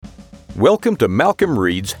Welcome to Malcom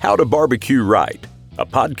Reed's How to Barbecue Right, a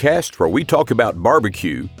podcast where we talk about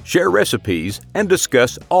barbecue, share recipes, and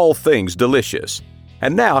discuss all things delicious.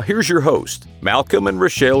 And now, here's your host, Malcom and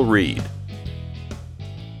Rochelle Reed.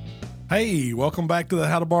 Hey, welcome back to the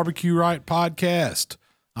How to Barbecue Right podcast.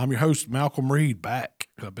 I'm your host, Malcom Reed, back.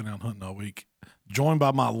 I've been out hunting all week, joined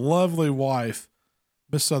by my lovely wife,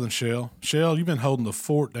 Miss Southern Shell. Shell, you've been holding the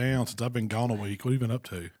fort down since I've been gone a week. What have you been up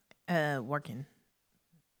to? Working.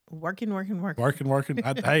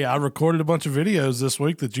 Hey, I recorded a bunch of videos this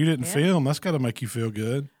week that you didn't film. That's got to make you feel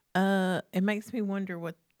good. It makes me wonder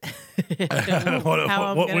what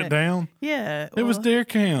what went down. Yeah, it was deer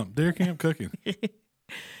camp cooking.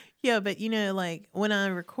 Yeah, but like when I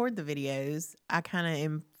record the videos, I kind of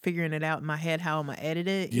am figuring it out in my head how I'm gonna edit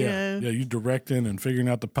it. Yeah, you directing and figuring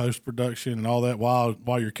out the post production and all that while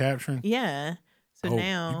you're capturing. Yeah. So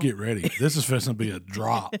now you get ready. This is fixing to be a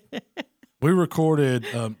drop. We recorded,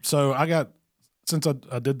 so I got, since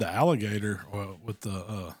I did the alligator with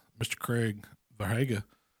Mr. Craig Verhaga,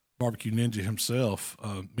 Barbecue Ninja himself,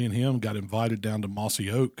 me and him got invited down to Mossy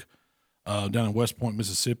Oak, down in West Point,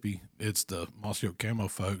 Mississippi. It's the Mossy Oak Camo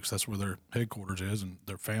folks. That's where their headquarters is, and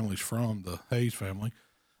their family's from, the Hayes family.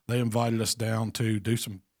 They invited us down to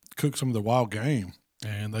cook some of their wild game,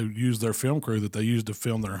 and they used their film crew that they used to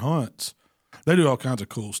film their hunts. They do all kinds of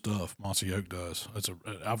cool stuff. Mossy Oak does.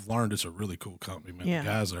 I've learned it's a really cool company, man. Yeah. The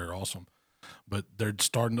guys there are awesome. But they're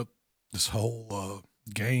starting up this whole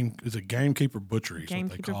game. It's a Gamekeeper Butchery.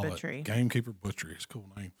 Gamekeeper Butchery. Gamekeeper Butchery. It's a cool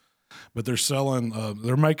name. But they're selling.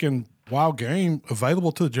 They're making wild game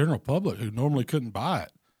available to the general public who normally couldn't buy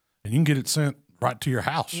it, and you can get it sent right to your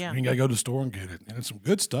house. Yeah. You ain't got to go to the store and get it, and it's some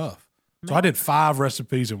good stuff. Man. So I did 5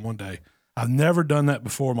 recipes in one day. I've never done that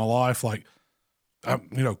before in my life. Like,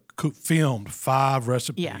 filmed 5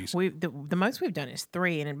 recipes. Yeah, the most we've done is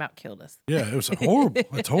 3, and it about killed us. Yeah, it was horrible.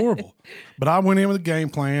 It's horrible. But I went in with a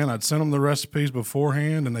game plan. I'd sent them the recipes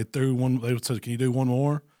beforehand, and they threw one. They said, "Can you do one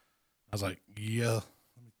more?" I was like, "Yeah, let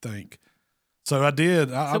me think." So I did.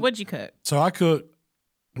 So what'd you cook? So I cooked.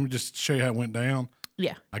 Let me just show you how it went down.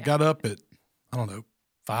 Yeah, I got up at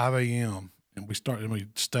 5 a.m. and we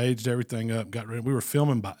staged everything up, got ready. We were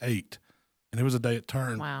filming by 8. And it was a day it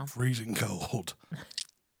turned freezing cold.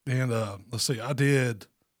 And let's see, I did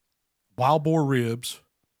Wild Boar Ribs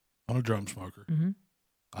on a drum smoker. Mm-hmm.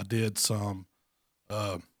 I did some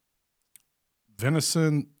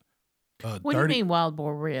venison. What do you mean Wild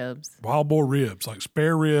Boar Ribs? Wild Boar Ribs, like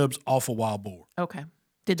spare ribs off of Wild Boar. Okay.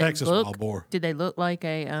 Texas Wild Boar. Did they look like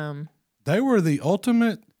a? They were the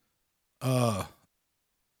ultimate. Did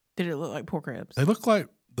it look like pork ribs? They looked like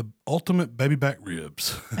the ultimate baby back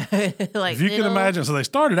ribs. Like if you can imagine. So they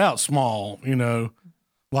started out small,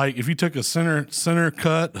 like if you took a center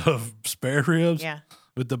cut of spare ribs,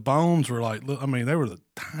 but the bones were like, they were the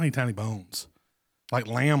tiny bones, like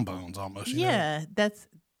lamb bones almost. Yeah, that's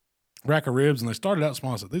rack of ribs. And they started out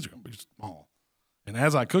small. I said, these are going to be small. And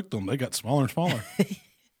as I cooked them, they got smaller and smaller.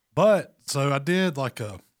 But so I did like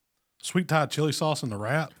a sweet Thai chili sauce in the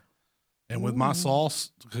wrap. And with my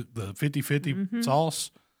sauce, the 50-50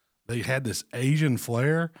 sauce, they had this Asian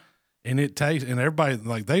flair, and it tastes. And everybody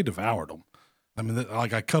they devoured them.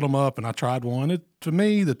 I cut them up and I tried one. To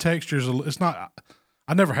me, the texture's it's not.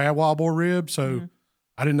 I never had wild boar ribs, so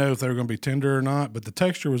I didn't know if they were going to be tender or not. But the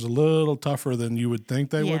texture was a little tougher than you would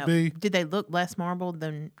think they would be. Did they look less marbled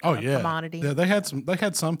than commodity? Yeah, they had some. They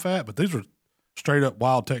had some fat, but these were straight up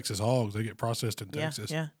wild Texas hogs. They get processed in Texas.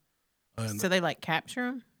 Yeah. So they capture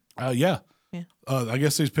them. Yeah. I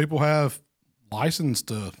guess these people have license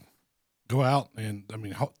to go out and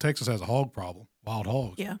Texas has a hog problem, wild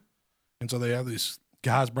hogs. Yeah. And so they have these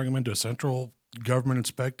guys bring them into a central government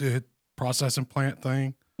inspected processing plant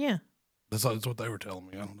thing. Yeah. That's what they were telling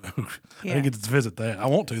me. I don't know. Yeah. I didn't get to visit that. I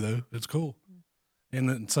want to though. It's cool. And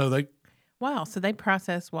then so they. Wow. So they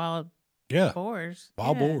process wild boars.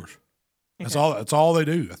 Wild boars. Okay. That's all they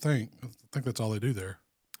do. I think that's all they do there.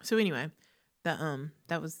 So anyway, that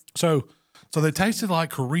was. So they tasted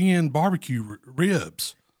like Korean barbecue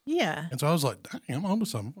ribs. Yeah. And so I was like, dang, I'm onto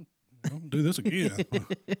something. I'm going to do this again.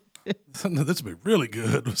 This would be really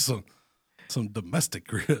good with some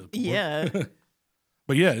domestic ribs. Yeah.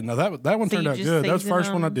 But yeah, no, that one turned out good. That was the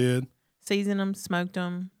first one I did. Seasoned them, smoked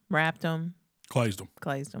them, wrapped them. Glazed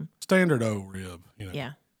them. Standard old rib,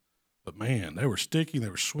 Yeah. But man, they were sticky, they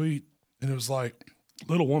were sweet, and it was like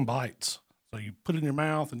little one bites. So you put it in your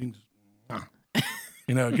mouth and you just,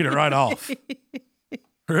 get it right off.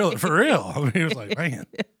 Really, for real. It was like, man,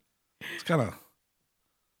 it's kind of,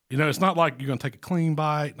 it's not like you're going to take a clean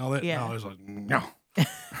bite and all that. Yeah. No, it was like, no,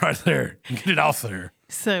 right there. Get it off there.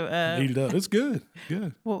 So, eat it up. It's good.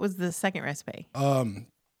 Good. What was the second recipe?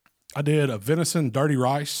 I did a venison dirty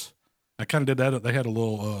rice. I kind of did that. They had a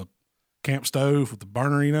little camp stove with the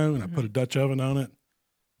burner, and I put a Dutch oven on it,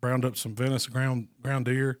 browned up some venison, ground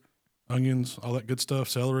deer, onions, all that good stuff,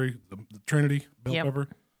 celery, the Trinity, bell pepper,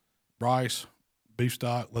 rice, beef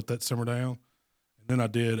stock, let that simmer down. And then I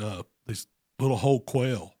did these little whole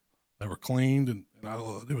quail that were cleaned, and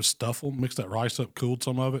it was stuff them, mixed that rice up, cooled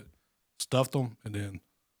some of it, stuffed them, and then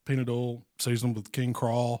peanut oil, seasoned them with king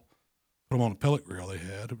crawl, put them on a pellet grill they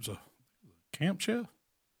had. It was a camp chef.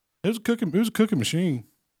 It was a cooking machine.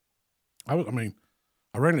 I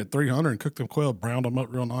ran it at 300 and cooked them quail, browned them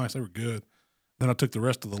up real nice. They were good. Then I took the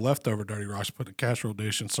rest of the leftover dirty rice, put in a casserole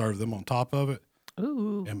dish, and served them on top of it.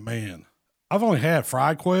 Ooh. And man, I've only had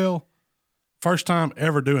fried quail. First time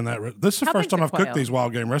ever doing that. This is the first time I've cooked these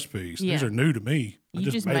wild game recipes. Yeah. These are new to me. I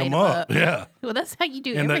just made them up. Yeah. Well, that's how you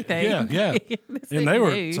do everything. Yeah. And they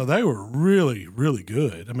were really, really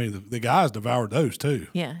good. I mean, the guys devoured those too.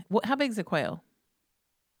 Yeah. How big is a quail?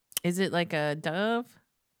 Is it like a dove?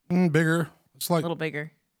 Bigger. It's like a little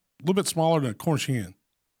bigger. A little bit smaller than a corn shin.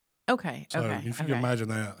 Okay. So if you can imagine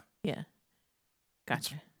that. Yeah.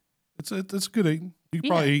 Gotcha. It's good eating. You can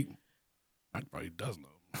probably eat. I could probably eat a dozen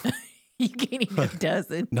of them. You can't eat a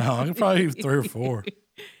dozen. No, I can probably eat 3 or 4.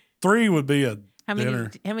 3 would be a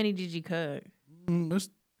dinner. How many did you cook? There's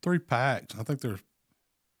 3 packs. I think I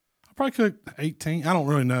probably cooked 18. I don't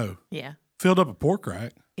really know. Yeah. Filled up a pork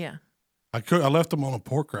rack. Yeah. I left them on a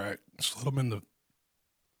pork rack. Slid them in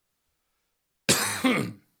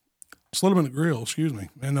the grill. Excuse me.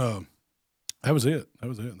 And that was it.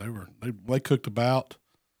 They cooked about,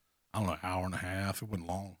 I don't know, an hour and a half. It wasn't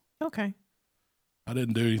long. Okay. I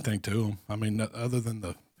didn't do anything to them. I mean, other than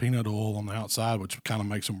the peanut oil on the outside, which kind of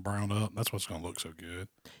makes them brown up. That's what's going to look so good.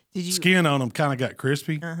 Skin on them kind of got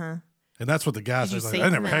crispy. Uh-huh. And that's what the guys said. I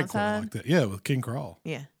never had quail like that. Yeah, with king crawl.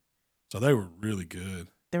 Yeah. So they were really good.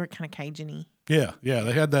 They were kind of Cajun-y. Yeah.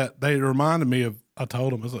 They had that. They reminded me of, I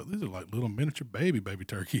told them, I was like, these are like little miniature baby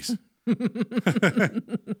turkeys.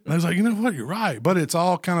 And I was like, you know what? You're right. But it's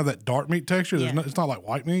all kind of that dark meat texture. It's not like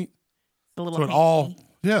white meat. It's a little so it all,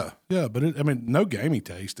 yeah. But no gamey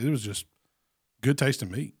taste. It was just good tasting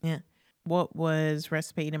meat. Yeah. What was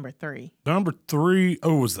recipe number 3? Number 3,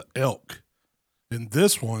 was the elk. And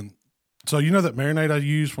this one, so you know that marinade I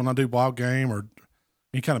use when I do wild game or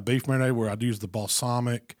any kind of beef marinade where I'd use the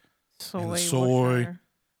balsamic and the soy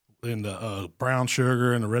and the brown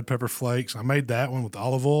sugar and the red pepper flakes. I made that one with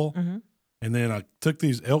olive oil. Mm-hmm. And then I took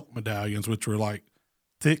these elk medallions, which were like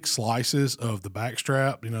thick slices of the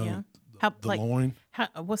backstrap, the loin.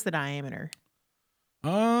 What's the diameter?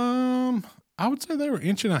 I would say they were 1.5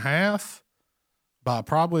 inches by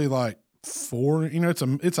probably like 4. It's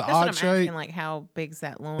an odd shape. Asking, like how big's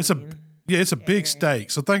that loin? It's a big steak.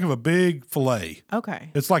 So think of a big fillet. Okay.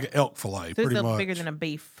 It's like an elk fillet, so pretty much. It's bigger than a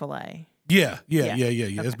beef fillet. Yeah. Okay.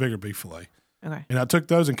 It's bigger beef fillet. Okay. And I took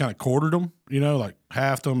those and kind of quartered them, like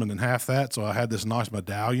halved them and then half that. So I had this nice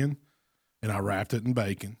medallion, and I wrapped it in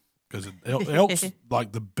bacon because elk's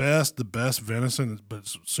like the best venison, but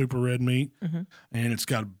it's super red meat, and it's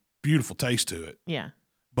got a beautiful taste to it. Yeah.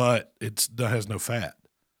 But it has no fat,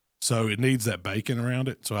 so it needs that bacon around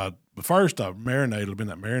it. So first I marinated them in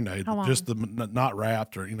that marinade, just not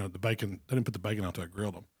wrapped or the bacon. I didn't put the bacon on until I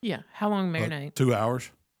grilled them. Yeah. How long marinade? 2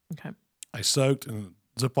 hours. Okay. I soaked in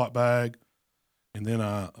a Ziploc bag. And then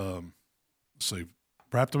I,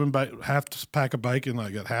 wrapped them in half pack of bacon.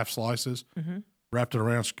 I got half slices, wrapped it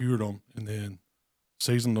around, skewered them, and then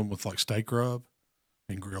seasoned them with like steak rub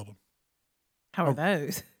and grilled them. How are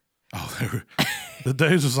those? Oh, the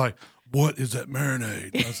dude was like, "What is that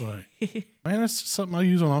marinade?" I was like, "Man, that's something I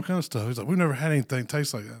use on all kind of stuff." He's like, "We've never had anything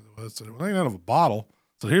taste like that." I said, "Well, ain't out of a bottle."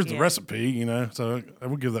 So here's the recipe, So I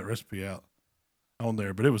would give that recipe out on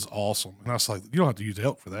there, but it was awesome. And I was like, "You don't have to use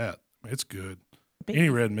elk for that. It's good." Any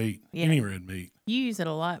red meat. You use it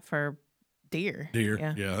a lot for deer.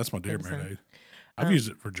 Yeah, that's my deer marinade. I've used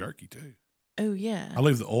it for jerky too. Oh yeah. I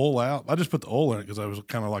leave the oil out. I just put the oil in it because I was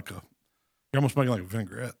kind of like you're almost making like a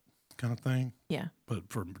vinaigrette kind of thing. Yeah. But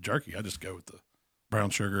for jerky, I just go with the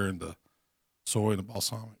brown sugar and the soy and the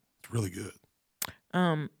balsamic. It's really good.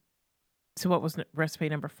 So what was recipe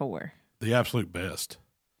number 4? The absolute best.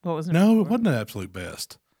 What was it wasn't the absolute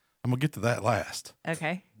best. I'm going to get to that last.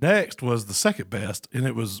 Okay. Next was the second best, and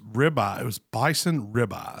it was ribeye. It was Bison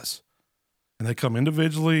Ribeyes. And they come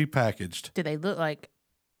individually packaged. Do they look like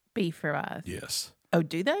beef ribeyes? Yes. Oh,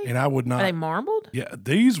 do they? And I would not. Are they marbled? Yeah,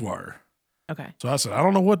 these were. Okay. So I said, I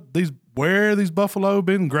don't know where these buffalo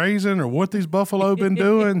been grazing or what these buffalo been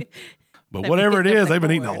doing. But whatever it is, they've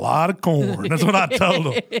been eating a lot of corn. That's what I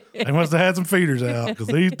told them. They must have had some feeders out because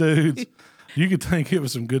these dudes, You could think it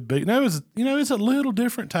was some good beef. No, it's a little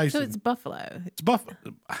different tasting. So it's buffalo. It's buffalo.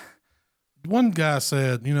 One guy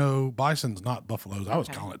said, bison's not buffaloes. I was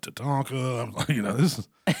calling it Tatanka. I was like, this is.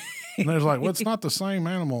 And they was like, well, it's not the same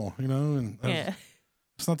animal, and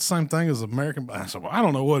it's not the same thing as American. I said, well, I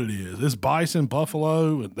don't know what it is. It's bison,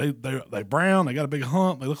 buffalo, and they brown. They got a big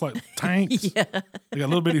hump. They look like tanks. Yeah. They got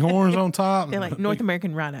little bitty horns on top. They're like North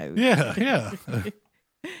American rhinos. Yeah.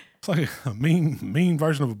 It's like a mean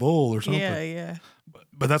version of a bull or something. Yeah.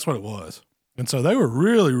 But that's what it was. And so they were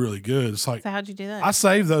really, really good. It's like, so how'd you do that? I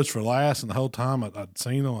saved those for last, and the whole time I'd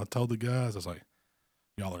seen them, I told the guys, I was like,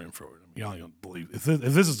 y'all are in for it. Y'all ain't gonna believe it. If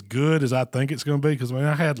this is as good as I think it's gonna be, because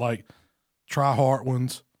I had like Tri-Heart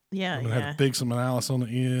ones. Yeah, I had Big some analysis on the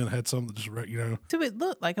end. Had some that just So it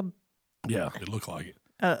looked like a. Yeah, it looked like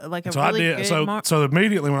it. Like a so really I did. good So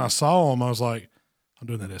immediately when I saw them, I was like, I'm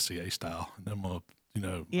doing that SCA style, and then I'm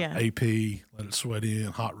gonna AP, let it sweat in,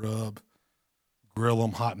 hot rub, grill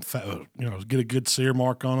them hot and fat. Get a good sear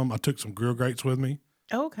mark on them. I took some grill grates with me.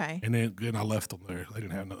 Okay. And then I left them there. They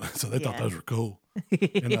didn't have nothing, so they thought those were cool.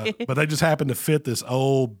 But they just happened to fit this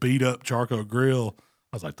old beat up charcoal grill.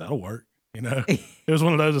 I was like, that'll work. It was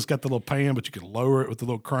one of those that's got the little pan, but you can lower it with the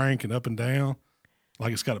little crank and up and down.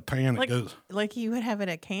 Like it's got a pan that goes. Like you would have it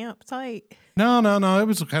at campsite. No.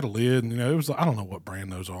 It had a lid, and it was. I don't know what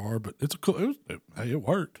brand those are, but it's a cool. It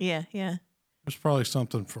worked. Yeah. It's probably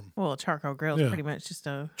something from. Well, a charcoal grill is pretty much just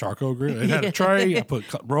a charcoal grill. It had a tray. I put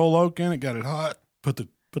roll oak in it, got it hot. Put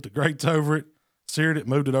the grates over it, seared it,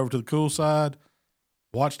 moved it over to the cool side,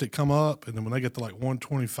 watched it come up, and then when they get to like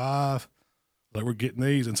 125, like we're getting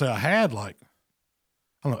these, and so I had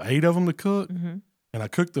 8 of them to cook, and I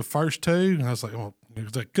cooked the first 2, and I was like, well,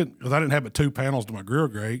 because I didn't have but 2 panels to my grill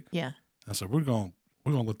grate. Yeah, I said we're gonna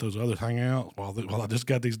let those others hang out while I just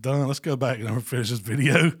got these done. Let's go back and I'm gonna finish this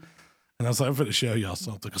video, and I was like, I'm gonna show y'all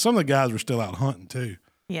something because some of the guys were still out hunting too.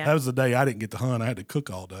 Yeah, that was the day I didn't get to hunt. I had to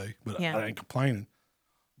cook all day, but I ain't complaining.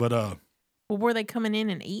 But well, were they coming in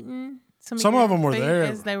and eating? Some of them were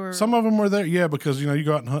there. Some of them were there, yeah, because you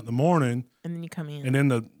go out and hunt in the morning, and then you come in,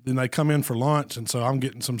 and then they come in for lunch, and so I'm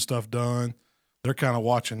getting some stuff done. They're kind of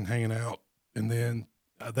watching, hanging out, and then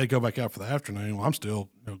they go back out for the afternoon. Well, I'm still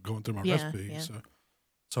going through my recipes,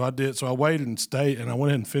 so I did. So I waited and stayed, and I went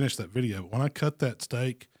ahead and finished that video. But when I cut that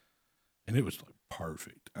steak, and it was like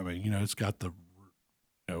perfect. I mean, it's got the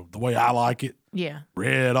way I like it,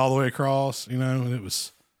 red all the way across, and it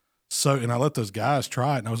was. So, and I let those guys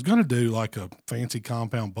try it, and I was going to do like a fancy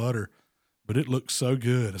compound butter, but it looked so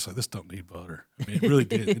good. It's like, this don't need butter. I mean, it really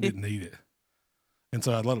did. It didn't need it. And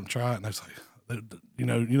so I let them try it, and I was like,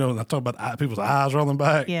 when I talk about people's eyes rolling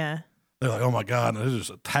back, they're like, oh my God, and they just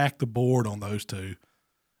attacked the board on those 2. And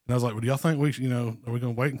I was like, well, do y'all think are we going to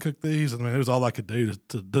wait and cook these? I mean, it was all I could do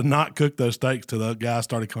to not cook those steaks till the guys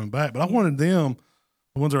started coming back. But I wanted them,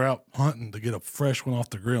 the ones that are out hunting, to get a fresh one off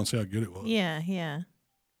the grill and see how good it was. Yeah.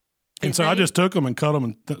 And so I just took them and cut them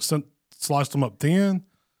and sliced them up thin,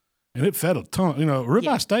 and it fed a ton.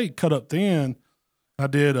 Ribeye steak cut up thin. I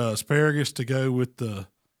did asparagus to go with the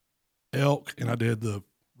elk, and I did the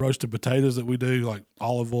roasted potatoes that we do, like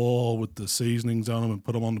olive oil with the seasonings on them, and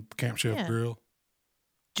put them on the camp chef grill.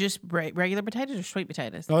 Just regular potatoes or sweet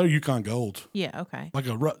potatoes? Oh, Yukon Golds. Yeah, okay. Like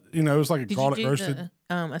it was like a garlic roasted.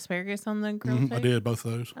 Asparagus on the grill? I did both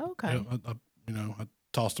of those. Oh, okay. Yeah, I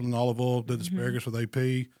tossed them in olive oil, did asparagus with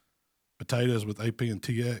AP. Potatoes with AP and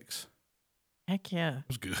TX. Heck yeah. It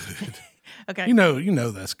was good. Okay. You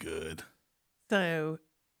know that's good. So.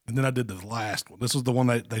 And then I did the last one. This was the one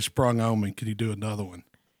they sprung on me. Can you do another one?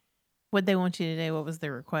 What'd they want you to do? What was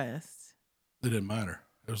their request? It didn't matter.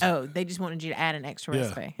 They just wanted you to add an extra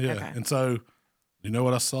recipe. Yeah. Okay. And so, you know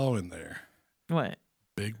what I saw in there? What?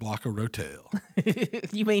 Big block of Rotel.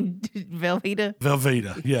 You mean Velveeta?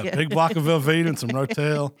 Velveeta. Yeah. Big block of Velveeta and some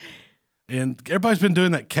Rotel. And everybody's been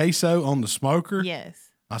doing that queso on the smoker. Yes.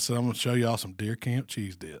 I said, I'm going to show y'all some deer camp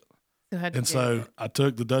cheese dip. So I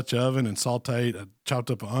took the Dutch oven and sauteed, I chopped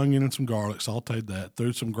up an onion and some garlic, sauteed that,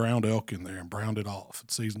 threw some ground elk in there and browned it off and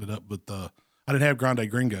seasoned it up with I didn't have Grande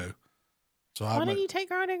Gringo. So why didn't you take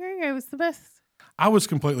Grande Gringo? It was the best. I was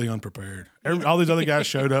completely unprepared. All these other guys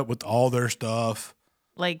showed up with all their stuff.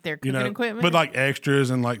 Like their cooking equipment? But like extras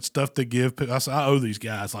and like stuff they give. I said, I owe these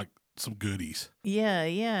guys like some goodies. Yeah.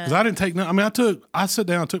 Because I didn't take none. I mean, I sat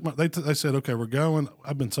down, took my, they said, okay, we're going.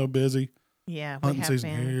 I've been so busy. Yeah. Hunting season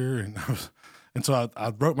here. And so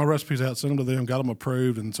I wrote my recipes out, sent them to them, got them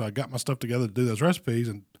approved. And so I got my stuff together to do those recipes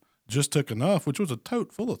and just took enough, which was a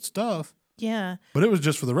tote full of stuff. Yeah. But it was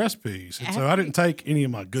just for the recipes. And so I didn't take any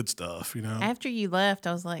of my good stuff, you know. After you left,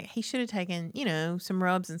 I was like, he should have taken, some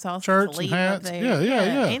rubs and sauces. Shirts and hats.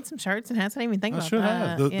 Yeah. And some shirts and hats. I didn't even think about should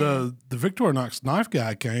that. have. The Victorinox knife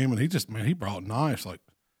guy came and he brought knives, like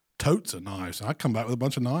totes of knives. And I come back with a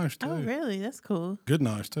bunch of knives too. Oh, really? That's cool. Good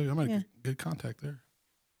knives too. I made good contact there.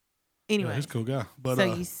 Anyway. Yeah, he's a cool guy. But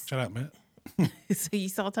so shout out, Matt. So you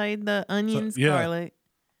sauteed the onions, garlic.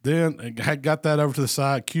 Then I got that over to the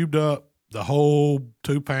side, cubed up the whole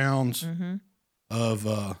 2 pounds of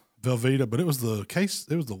Velveeta, but it was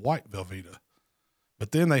the white Velveeta.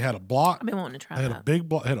 But then they had a block. I've been wanting to try that. They had a big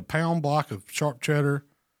block, had a pound block of sharp cheddar,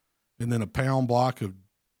 and then a pound block of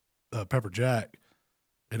pepper jack.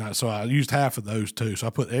 And so I used half of those too. So I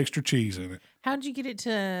put extra cheese in it. How'd you get it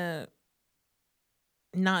to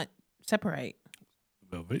not separate?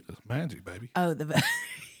 Velveeta's magic, baby. Oh, the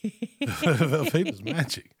Velveeta's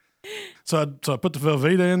magic. So I put the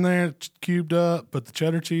Velveeta in there, cubed up, put the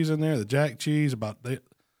cheddar cheese in there, the jack cheese. I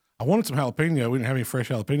wanted some jalapeno. We didn't have any fresh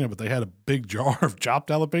jalapeno, but they had a big jar of chopped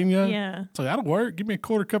jalapeno. Yeah. So that'll work. Give me a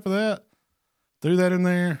quarter cup of that. Threw that in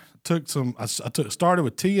there. Started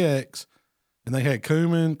with TX, and they had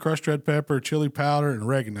cumin, crushed red pepper, chili powder, and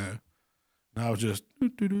oregano. And I was just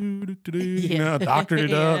doctored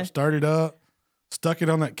it up, started it up. Stuck it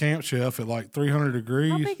on that camp shelf at like 300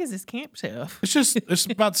 degrees. How big is this camp shelf? It's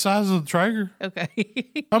about the size of the Traeger.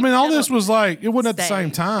 Okay. I mean, all this was like, it wasn't at the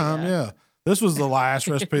same time. Yeah. This was the last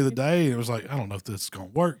recipe of the day. It was like, I don't know if this is going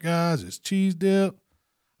to work, guys. It's cheese dip.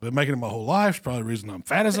 I've been making it my whole life. It's probably the reason I'm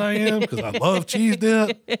fat as I am, because I love cheese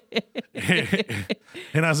dip.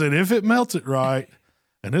 And I said, if it melts it right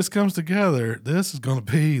and this comes together, this is going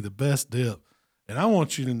to be the best dip. And I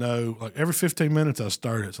want you to know, like every 15 minutes I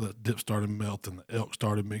started, so that dip started melting, the elk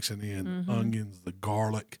started mixing in, the onions, the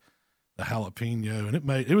garlic, the jalapeno, and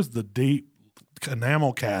it was the deep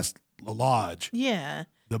enamel cast lodge. Yeah.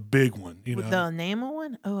 The big one, With the enamel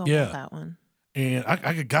one? Oh, I want that one. And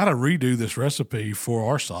I got to redo this recipe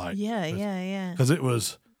for our site. Yeah. Because it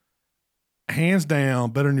was hands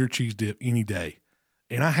down better than your cheese dip any day.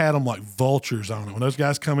 And I had them like vultures on it. When those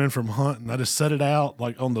guys come in from hunting, I just set it out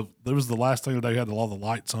like that was the last thing today. We had all the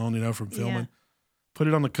lights on, from filming. Yeah. Put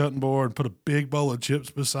it on the cutting board and put a big bowl of chips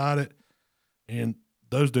beside it. And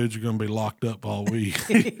those dudes are going to be locked up all week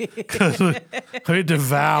because we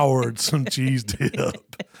devoured some cheese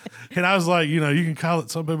dip. And I was like, you can call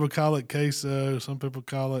it, some people call it queso, some people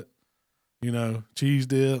call it, cheese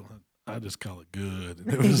dip. I just call it good.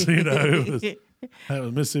 And it was, it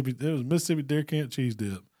was Mississippi Deer Camp cheese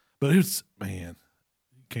dip. But you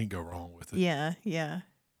can't go wrong with it. Yeah.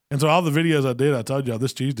 And so all the videos I did, I told y'all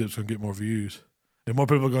this cheese dip's going to get more views. And more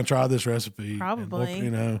people are going to try this recipe. Probably.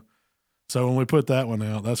 More, So when we put that one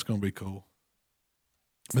out, that's going to be cool.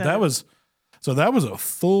 But that was a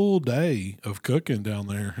full day of cooking down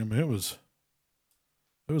there. I mean, it was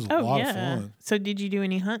a lot of fun. So did you do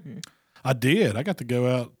any hunting? I did. I got to go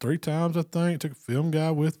out 3 times, I think. Took a film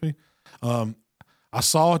guy with me. I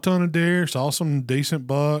saw a ton of deer, saw some decent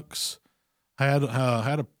bucks. Had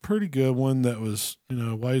a pretty good one that was,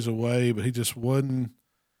 ways away, but he just wasn't.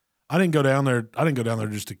 I didn't go down there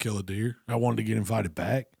just to kill a deer. I wanted to get invited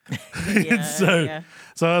back. So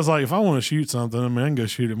I was like, if I want to shoot something, I can go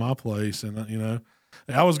shoot at my place. And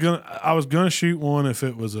I was gonna shoot one if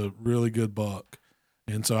it was a really good buck.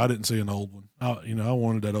 And so I didn't see an old one. I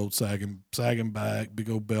wanted that old sagging back, big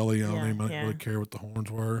old belly on him. I didn't really care what the horns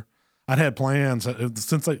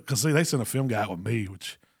because they sent a film guy out with me,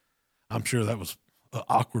 which I'm sure that was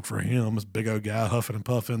awkward for him. This big old guy huffing and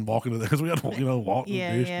puffing, walking to because we had to walk to the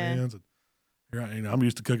dish stands. And I'm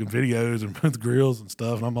used to cooking videos and with grills and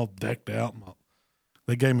stuff, and I'm all decked out.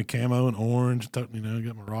 They gave me camo and orange, got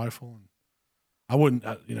my rifle, and I wouldn't,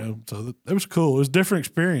 so it was cool. It was a different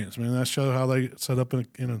experience. I mean, that showed how they set up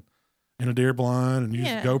in a deer blind and use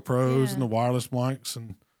the GoPros and the wireless mics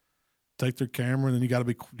and take their camera. And then you got to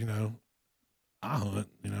be, I hunt,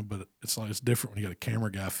 but it's different when you got a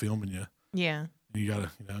camera guy filming you. Yeah. You got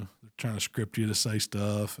to, they're trying to script you to say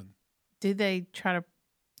stuff. And did they try to?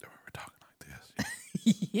 We're talking like this.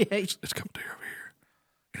 Yeah. There's a couple deer over here.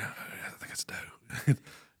 I think it's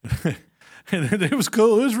doe. And it was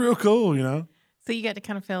cool. It was real cool, So you got to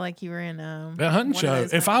kind of feel like you were in a hunting show.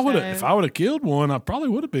 If I would have killed one, I probably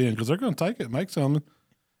would have been because they're going to take it and make something.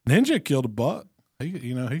 Ninja killed a buck.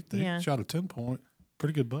 He shot a 10-point,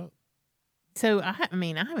 pretty good buck. So I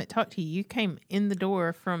haven't talked to you. You came in the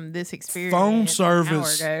door from this experience phone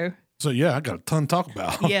service an hour ago. So I got a ton to talk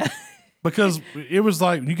about. Yeah, because it was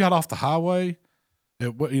like when you got off the highway.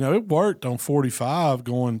 It worked on 45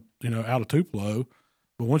 going out of Tupelo.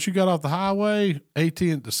 But once you got off the highway,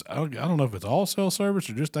 AT&T, I don't know if it's all cell service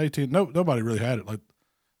or just AT&T. Nobody really had it. Like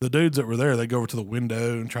the dudes that were there, they go over to the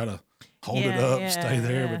window and try to hold it up and stay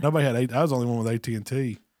there. But nobody had I was the only one with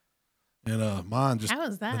AT&T. And mine just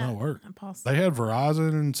did not work. They had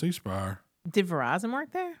Verizon and C-Spire. Did Verizon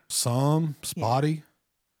work there? Some, spotty.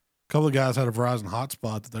 A couple of guys had a Verizon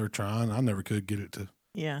hotspot that they were trying. I never could get it to.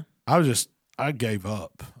 Yeah. I gave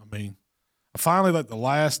up. I mean, finally, like the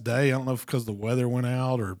last day, I don't know if because the weather went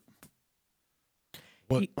out or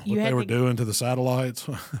what they were doing to the satellites.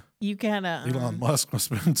 You got Elon Musk must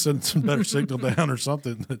have been sending some better signal down or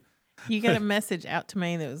something. You got a message out to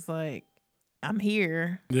me that was like, I'm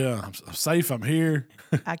here. Yeah, I'm safe. I'm here.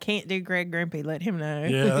 I can't do Greg Grimpy. Let him know.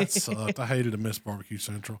 Yeah, that sucked. I hated to miss Barbecue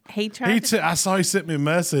Central. I saw he sent me a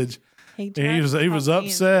message. He was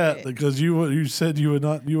upset because you said you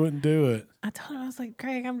wouldn't do it. I told him, I was like,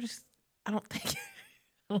 Greg, I don't think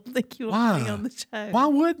you want to be on the show. Why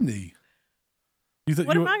wouldn't he?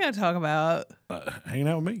 What am I going to talk about? Hanging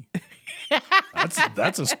out with me.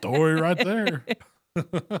 That's a story right there.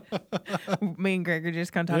 Me and Greg are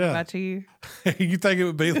just going to talk about you. You think it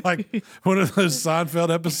would be like one of those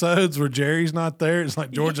Seinfeld episodes where Jerry's not there? It's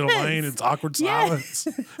like George and Elaine. It's awkward silence.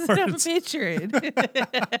 That's what I'm picturing.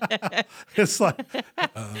 It's like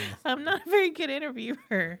I'm not a very good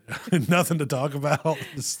interviewer. Nothing to talk about.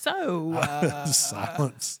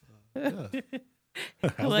 Silence. Yeah.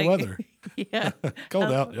 How's the weather? Yeah.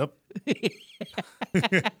 Cold out. Yep. It's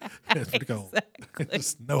pretty cold. Exactly.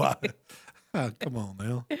 Just no idea. Come on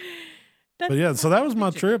now. But yeah, so that was my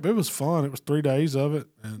trip. It was fun. It was 3 days of it,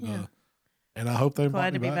 and I hope they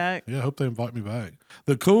invite me back. Yeah, I hope they invite me back.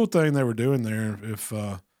 The cool thing they were doing there, and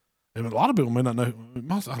a lot of people may not know.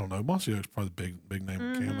 I don't know. Mossy Oak's probably the big name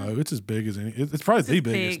of camo. It's as big as any. It's probably the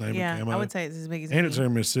biggest name of camo. I would say it's as big as. And it's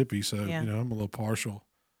in Mississippi, so I'm a little partial.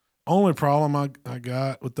 Only problem I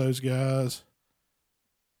got with those guys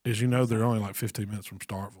is they're only like 15 minutes from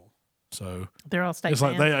Starkville. So they're all state. It's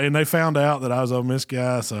like they found out that I was an Ole Miss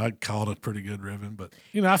guy, so I called a pretty good ribbon. But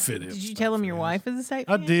I fit in. Did you tell them your wife is a state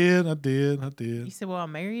fan? I did. You said, "Well,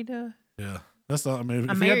 I'm married to." Yeah, that's not. I mean,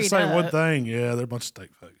 if you had to say one thing, they're a bunch of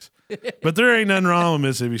state folks. But there ain't nothing wrong with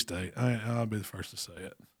Mississippi State. I'll be the first to say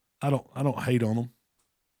it. I don't hate on them.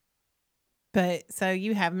 But so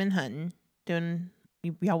you have been hunting,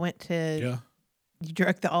 y'all went to You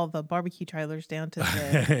drug all the barbecue trailers down to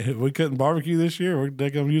the. We couldn't barbecue this year. We're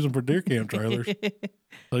going to use them for deer camp trailers.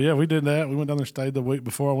 So yeah, we did that. We went down there, stayed the week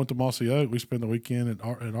before I went to Mossy Oak. We spent the weekend at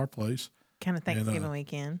our place. Kind of Thanksgiving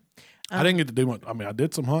weekend. I didn't get to do much. I mean, I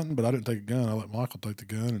did some hunting, but I didn't take a gun. I let Michael take the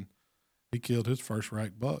gun, and he killed his first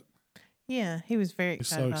rack buck. Yeah, he was very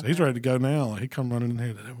excited. He's ready to go now. Like, he come running in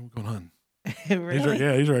here. We're going hunting.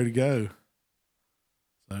 Really? He's ready to go.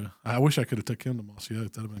 So I wish I could have took him to Mossy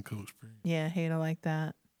Oak. That'd have been a cool experience. Yeah, he'd have liked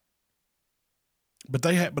that. But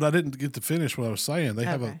I didn't get to finish what I was saying. They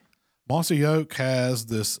have Mossy Oak has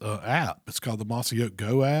this app. It's called the Mossy Oak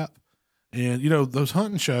Go app. And, those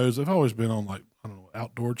hunting shows, they've always been on like, I don't know,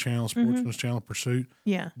 Outdoor Channel, Sportsman's Channel, Pursuit.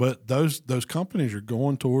 Yeah. But those companies are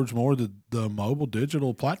going towards more the mobile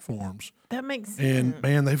digital platforms. That makes sense. And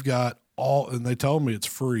man, they've got and they told me it's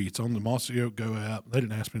free. It's on the Mossy Oak Go app. They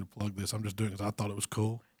didn't ask me to plug this. I'm just doing it because I thought it was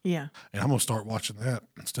cool. Yeah. And I'm going to start watching that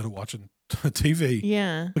instead of watching TV.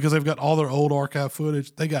 Yeah. Because they've got all their old archive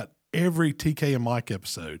footage. They got every TK and Mike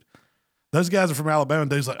episode. Those guys are from Alabama.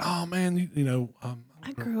 And they're like, oh man,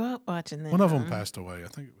 I grew up watching that. One of them passed away. I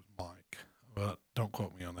think it was Mike. But don't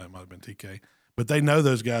quote me on that. It might have been TK. But they know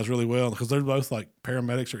those guys really well because they're both like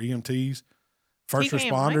paramedics or EMTs. First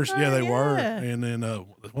responders, they were. And then one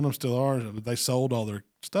of them still are. They sold all their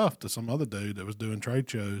stuff to some other dude that was doing trade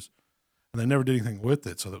shows, and they never did anything with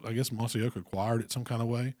it. So I guess Mossy Oak acquired it some kind of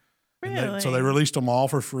way. Really? So they released them all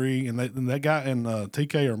for free. And that guy and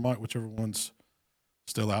TK or Mike, whichever one's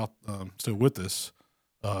still out, still with us,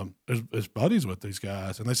 is buddies with these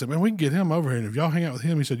guys. And they said, man, we can get him over here. And if y'all hang out with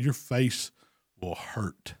him, he said, your face will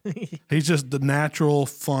hurt. He's just the natural,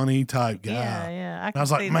 funny type guy. Yeah. I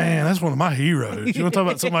was like, man, that's one of my heroes. You want to talk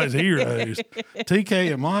about somebody's heroes?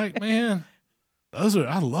 TK and Mike, man,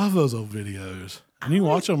 I love those old videos. And you can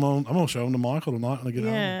watch them I'm going to show them to Michael tonight when I get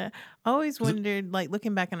home. Yeah. I always wondered, like,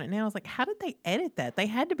 looking back on it now, I was like, how did they edit that? They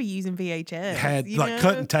had to be using VHS.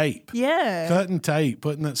 Cutting tape. Yeah. Cutting tape,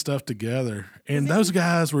 putting that stuff together. And those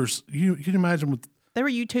guys were, you can imagine with they were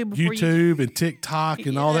YouTube before YouTube and TikTok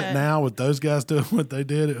and all that now with those guys doing what they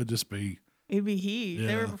did, it would just be. It'd be huge. Yeah.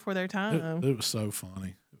 They were before their time. It was so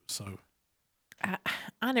funny. It was so.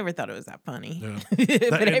 I never thought it was that funny. Yeah.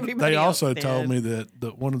 But everybody they also did. told me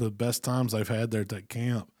that one of the best times they've had there at that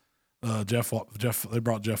camp, they brought Jeff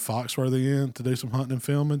Foxworthy in to do some hunting and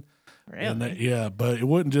filming. Really? And but it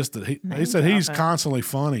wasn't just that he said he's constantly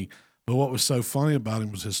funny, but what was so funny about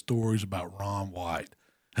him was his stories about Ron White.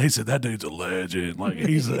 He said that dude's a legend. Like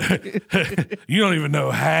you don't even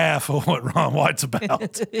know half of what Ron White's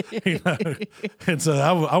about. And so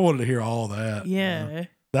I wanted to hear all that. Yeah.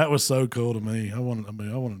 That was so cool to me. I want to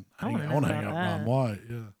hang out with Ron White.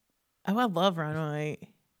 Yeah. Oh, I love Ron White.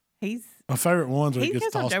 He's my favorite ones when he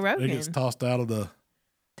gets tossed out of the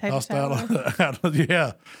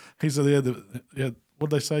yeah. He said he had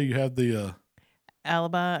what'd they say? You have the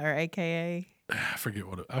alibi or AKA. I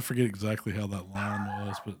forget exactly how that line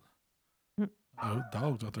was, but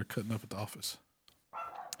dogs out there cutting up at the office.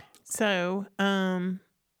 So, I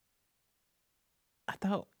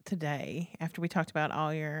thought today, after we talked about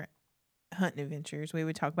all your hunting adventures, we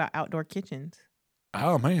would talk about outdoor kitchens.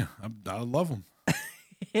 Oh man, I love them.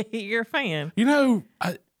 You're a fan. You know,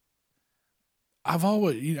 I've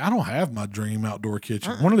always I don't have my dream outdoor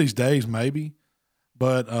kitchen. One of these days, maybe,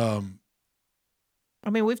 but I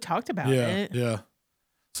mean, we've talked about it. Yeah.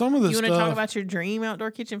 Some of the stuff. You want to talk about your dream outdoor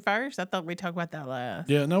kitchen first? I thought we'd talk about that last.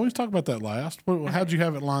 Yeah, no, we've talked about that last. How'd you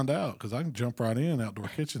have it lined out? Because I can jump right in outdoor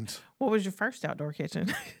kitchens. What was your first outdoor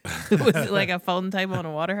kitchen? Was it like a folding table and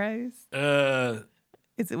a water hose?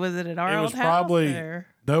 Was it at our old house? Probably.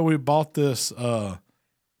 No, we bought this. I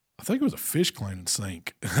think it was a fish cleaning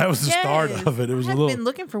sink. That was the start of it. It was I've been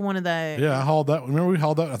looking for one of those. Yeah, I hauled that. Remember we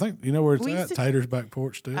hauled that? I think you know where it's at. Tater's back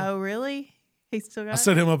porch too. Oh, really? He still got. I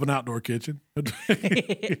set him up an outdoor kitchen.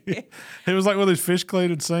 It was like one of these fish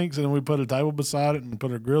cleaning sinks, and then we put a table beside it and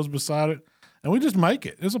put our grills beside it, and we just make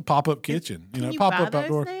it. It's a pop up kitchen, pop up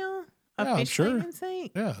outdoor. Now? Yeah, fish cleaning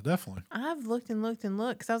sink? Yeah, definitely. I've looked and looked and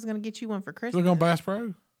looked because I was going to get you one for Christmas. Look on Bass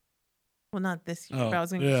Pro. Well, not this year, but I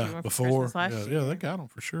was going to get you one for Christmas last year. Yeah, they got them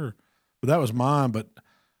for sure. But that was mine. But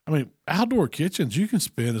I mean, outdoor kitchens, you can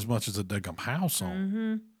spend as much as a daggum house on.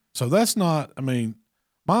 Mm-hmm. So that's not. I mean.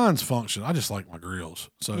 Mine's function. I just like my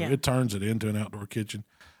grills, so it turns it into an outdoor kitchen.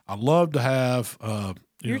 I love to have.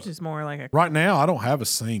 Yours is more like a. Right now, I don't have a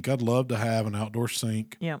sink. I'd love to have an outdoor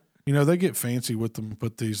sink. Yep. They get fancy with them.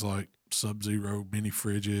 Put these like Sub-Zero mini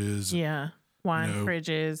fridges. Yeah, wine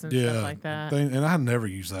fridges and stuff like that. And I never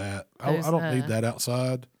use that. I don't need that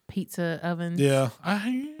outside. Pizza ovens. Yeah, I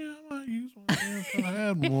might use one of them if I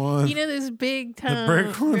had one. This big time. The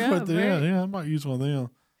brick one. I might use one of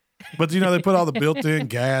them. But they put all the built-in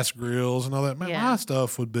gas grills and all that. Man, my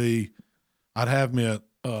stuff would be, I'd have me a.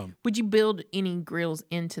 Would you build any grills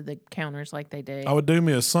into the counters like they do? I would do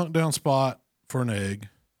me a sunk-down spot for an egg,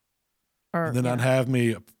 and then I'd have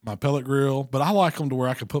me my pellet grill. But I like them to where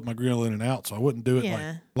I could put my grill in and out, so I wouldn't do it like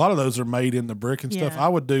a lot of those are made in the brick and stuff. I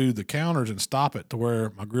would do the counters and stop it to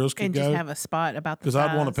where my grills could go. And just have a spot about the size.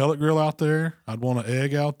 Because I'd want a pellet grill out there, I'd want an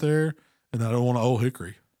egg out there, and I'd want an old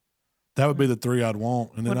hickory. That would be the three I'd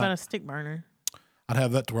want. And then what about a stick burner? I'd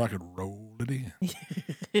have that to where I could roll it in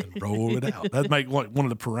and roll it out. That'd make like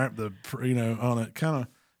one of the on it kind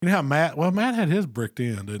of. How Matt had his bricked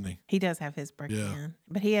in, didn't he? He does have his bricked in,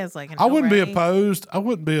 but he has like an. I wouldn't be opposed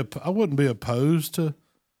to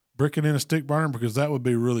bricking in a stick burner because that would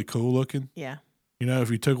be really cool looking. Yeah.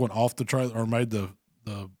 If you took one off the trailer or made the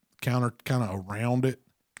counter kind of around it.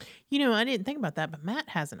 I didn't think about that, but Matt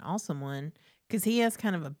has an awesome one. Because he has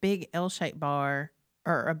kind of a big L-shaped bar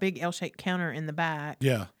or a big L-shaped counter in the back.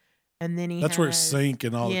 Yeah. And then that's where it's sink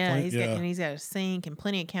and all. Yeah, he's got a sink and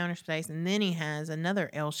plenty of counter space. And then he has another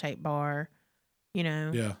L-shaped bar,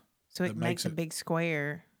 Yeah. So it makes a big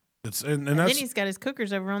square. And then he's got his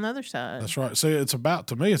cookers over on the other side. That's right. See, it's about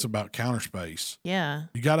counter space. Yeah.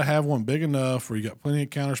 You got to have one big enough where you got plenty of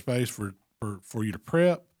counter space for you to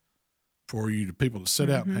prep, for you to people to sit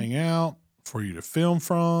out and hang out, for you to film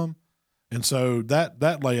from. And so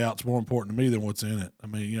that layout's more important to me than what's in it. I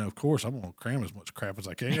mean, of course, I'm going to cram as much crap as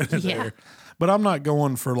I can in there. But I'm not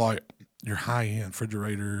going for like your high-end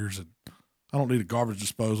refrigerators. And I don't need a garbage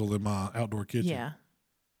disposal in my outdoor kitchen. Yeah.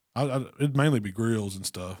 It'd mainly be grills and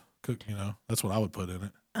stuff. That's what I would put in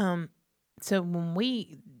it. So when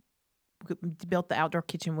we built the outdoor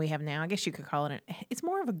kitchen we have now, I guess you could call it it's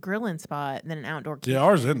more of a grilling spot than an outdoor kitchen. Yeah,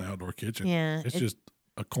 ours is an outdoor kitchen. Yeah. It's just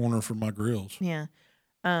a corner for my grills. Yeah.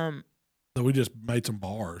 So we just made some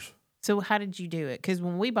bars. So how did you do it? Because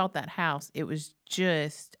when we bought that house, it was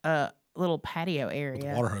just a little patio area. With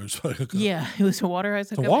the water hose. Yeah, it was a water hose.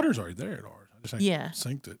 The water's already there at ours. I just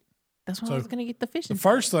synced it. That's why I was going to get the fishing. The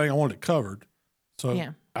first thing I wanted it covered.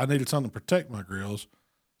 So I needed something to protect my grills.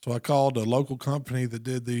 So I called a local company that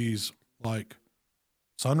did these like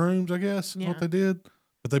sunrooms, I guess, is what they did.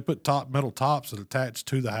 But they put metal tops that attached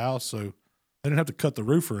to the house. So they didn't have to cut the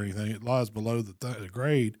roof or anything. It lies below the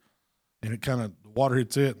grade. And it kind of, the water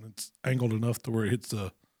hits it and it's angled enough to where it hits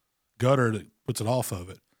the gutter that puts it off of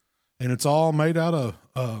it. And it's all made out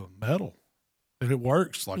of metal. And it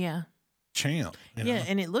works like champ. You know?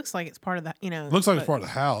 And it looks like it's part of the, It looks like it's part of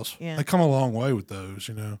the house. Yeah. They come a long way with those,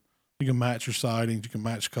 You can match your sidings. You can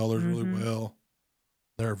match colors really well.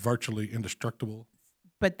 They're virtually indestructible.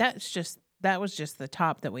 But that was just the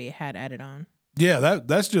top that we had added on. Yeah,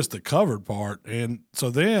 that's just the covered part. And so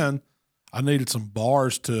then I needed some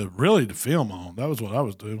bars to film on. That was what I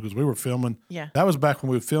was doing because we were filming. Yeah. That was back when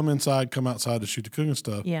we would film inside, come outside to shoot the cooking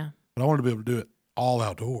stuff. Yeah. But I wanted to be able to do it all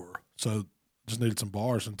outdoor. So just needed some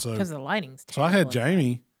bars. And so, because the lighting's so I had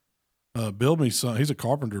Jamie build me some. He's a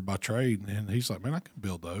carpenter by trade. And he's like, man, I can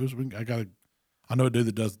build those. I know a dude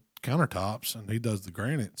that does countertops and he does the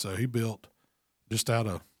granite. So he built just out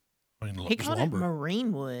of, he called lumber. It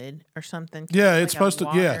marine wood or something. Yeah, it's supposed to.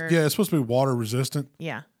 Yeah, it's supposed to be water resistant.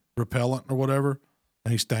 Yeah, repellent or whatever.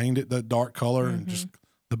 And he stained it that dark color, and just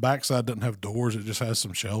the backside doesn't have doors; it just has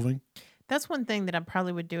some shelving. That's one thing that I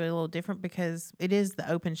probably would do a little different because it is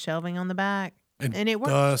the open shelving on the back, and it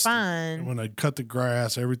works fine. And when they cut the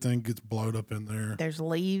grass, everything gets blowed up in there. There's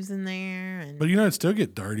leaves in there, but it'd still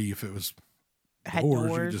get dirty if it was doors.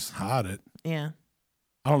 You could just hide it. Yeah,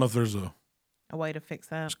 I don't know if there's a way to fix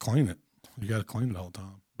that. Just clean it. You got to clean it all the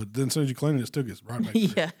time. But then as soon as you clean it, it still gets right back.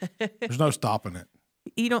 Yeah, there's no stopping it.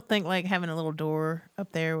 You don't think like having a little door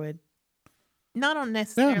up there would not on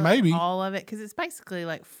necessarily all of it because it's basically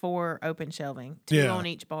like 4 open shelving, 2 on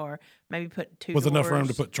each bar. Maybe put 2 with doors. Enough room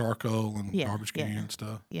to put charcoal and garbage can and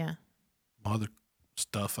stuff. Yeah, other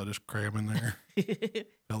stuff I just cram in there.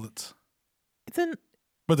 Pellets.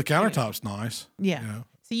 But the countertop's nice. Yeah.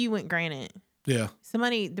 So you went granite. Yeah.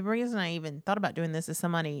 The reason I even thought about doing this is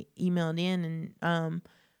somebody emailed in and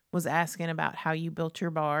was asking about how you built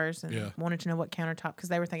your bars and wanted to know what countertop because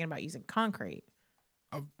they were thinking about using concrete.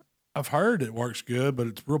 I've heard it works good, but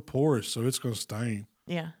it's real porous, so it's going to stain.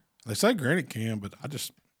 Yeah. They say granite can, but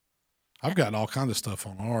I've got all kinds of stuff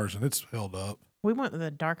on ours, and it's held up. We went with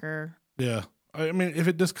a darker. Yeah. I mean, if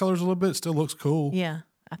it discolors a little bit, it still looks cool. Yeah.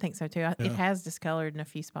 I think so too. It has discolored in a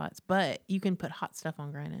few spots, but you can put hot stuff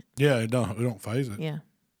on granite. Yeah, it don't phase it. Yeah.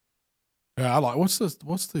 Yeah, I like what's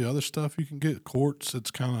the other stuff you can get? Quartz. It's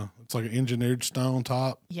like an engineered stone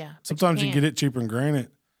top. Yeah. Sometimes you can get it cheaper than granite,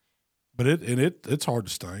 but it's hard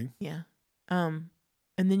to stain. Yeah. And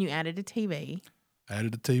then you added a TV.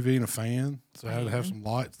 Added a TV and a fan, so I had to have some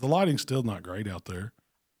lights. The lighting's still not great out there.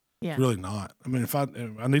 Yeah. It's really not. I mean, if I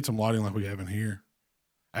need some lighting like we have in here.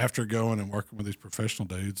 After going and working with these professional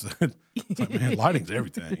dudes, it's like, man, lighting's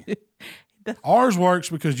everything. Ours works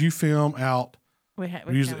because you film out.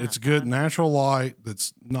 It's good natural light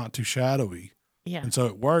that's not too shadowy. Yeah. And so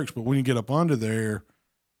it works, but when you get up under there,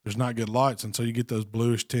 there's not good lights. And so you get those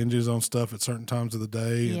bluish tinges on stuff at certain times of the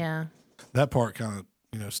day. Yeah. That part kind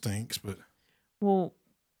of, stinks. But well,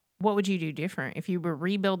 what would you do different if you were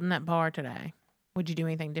rebuilding that bar today? Would you do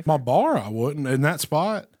anything different? My bar, I wouldn't. In that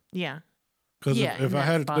spot? Yeah. Because if I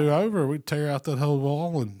had it to do over, we'd tear out that whole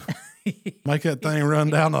wall and make that thing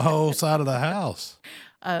run down the whole side of the house.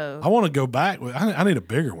 Oh. I want to go back. I need a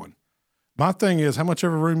bigger one. My thing is, how much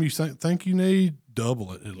ever room you think you need,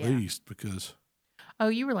 double it at least because. Oh,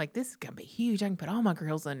 you were like, this is going to be huge. I can put all my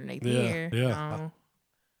grills underneath here. Yeah. Oh.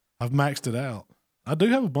 I've maxed it out. I do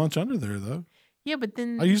have a bunch under there, though. Yeah, but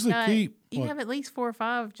then I usually keep. You have at least 4 or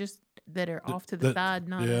 5 just that are off to the side,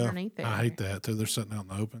 not underneath there. I hate that too. They're sitting out in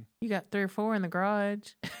the open. You got 3 or 4 in the garage.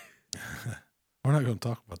 We're not going to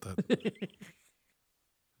talk about that.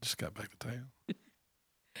 Just got back to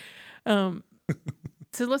town.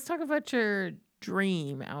 So let's talk about your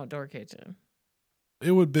dream outdoor kitchen.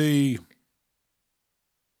 It would be.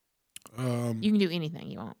 You can do anything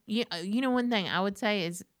you want. You know, one thing I would say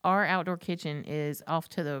is our outdoor kitchen is off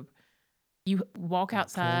to the. You walk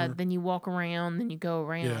outside, then you walk around, then you go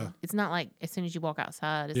around. Yeah. It's not like as soon as you walk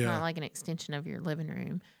outside, it's not like an extension of your living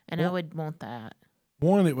room. And I would want that.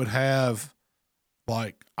 One, it would have,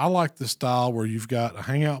 I like the style where you've got a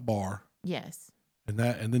hangout bar. Yes. And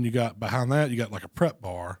then you got behind that, you got like a prep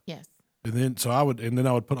bar. Yes. And then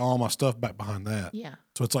I would put all my stuff back behind that. Yeah.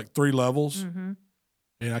 So it's like 3 levels. Mm-hmm.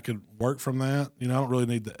 And I could work from that. I don't really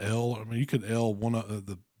need the L. I mean, you could L one of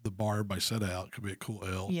the bar everybody set out. It could be a cool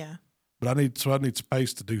L. Yeah. But I need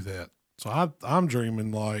space to do that. So I'm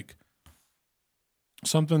dreaming like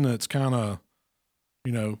something that's kind of,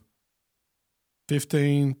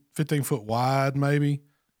 15 foot wide maybe,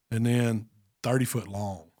 and then 30 foot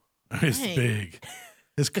long. It's big.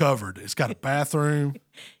 It's covered. It's got a bathroom,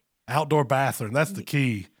 outdoor bathroom. That's the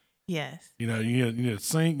key. Yes. You need a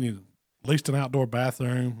sink, you need at least an outdoor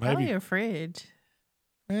bathroom. Maybe probably a fridge.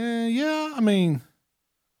 Yeah, I mean,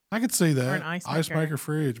 I could see that. Or an ice maker. Ice maker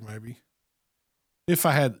fridge maybe. If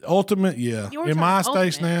I had ultimate, yeah. In my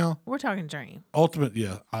states now, we're talking dream. Ultimate,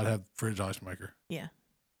 yeah. I'd have fridge ice maker. Yeah.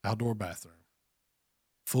 Outdoor bathroom.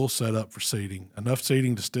 Full setup for seating. Enough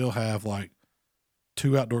seating to still have like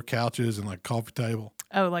 2 outdoor couches and like coffee table.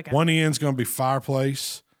 Oh, like one end's going to be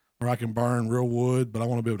fireplace where I can burn real wood, but I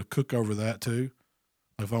want to be able to cook over that too.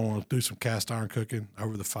 If I want to do some cast iron cooking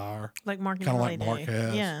over the fire. Like Mark kind of like Mark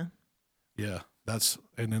has. Yeah. Yeah.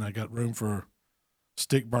 And then I got room for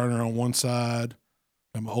stick burner on one side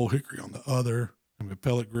and my old hickory on the other, and my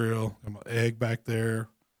pellet grill, and my egg back there,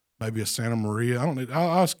 maybe a Santa Maria.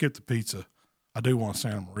 I'll skip the pizza. I do want a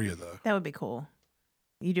Santa Maria though. That would be cool.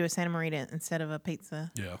 You do a Santa Maria instead of a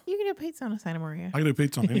pizza. Yeah. You can do a pizza on a Santa Maria. I can do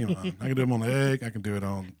pizza on any line. I can do them on the egg. I can do it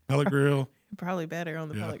on pellet grill. Probably better on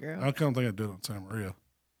the pellet grill. I don't think I'd do it on Santa Maria.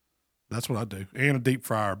 That's what I do. And a deep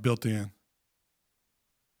fryer built in.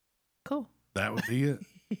 Cool. That would be it.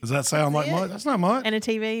 Does that sound like much? That's not much. And a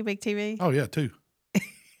TV, big TV. Oh, yeah, 2.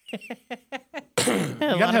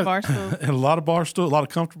 A lot of bar stools. A lot of bar stools, a lot of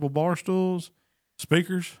comfortable bar stools,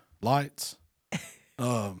 speakers, lights,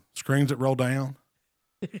 screens that roll down.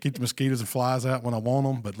 Keep the mosquitoes and flies out when I want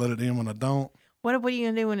them, but let it in when I don't. What are you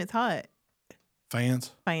going to do when it's hot?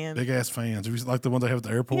 Fans. Big ass fans. Like the ones they have at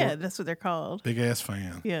the airport? Yeah, that's what they're called. Big ass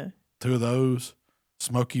fan. Yeah. 2 of those.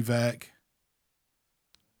 Smoky vac.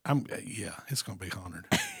 It's going to be 100.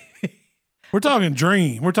 We're talking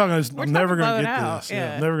dream. We're talking, I'm never going to get this.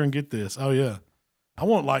 Yeah. I'm never going to get this. Oh, yeah. I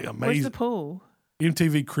want like amazing. Where's the pool?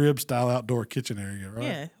 MTV crib style outdoor kitchen area, right?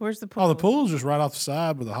 Yeah. Where's the pool? Oh, the pool's just right off the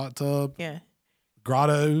side with a hot tub. Yeah.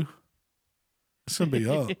 Grotto. It's going to be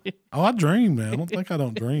up. Oh, I dream, man. I don't think I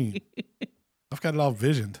don't dream. I've got it all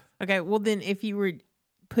visioned. Okay. Well, then if you were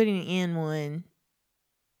putting in one,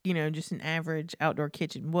 just an average outdoor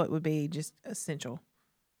kitchen, what would be just essential?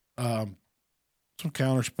 Some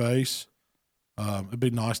counter space. It'd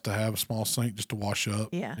be nice to have a small sink just to wash up.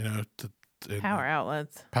 Yeah. Power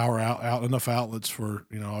outlets. Enough outlets for,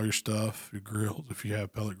 all your stuff, your grills, if you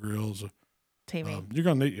have pellet grills. TV. You're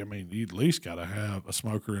going to need, you at least got to have a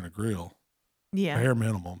smoker and a grill. Yeah. Bare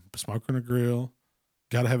minimum. A smoker and a grill.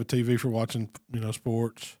 Got to have a TV for watching,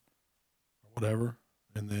 sports or whatever.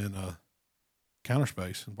 And then counter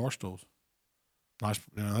space and bar stools. Nice.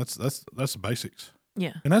 That's the basics.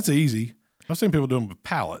 Yeah. And that's easy. I've seen people do them with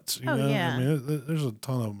pallets. Yeah. I mean, there's a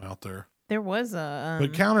ton of them out there. There was a.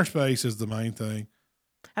 But counter space is the main thing.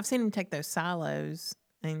 I've seen them take those silos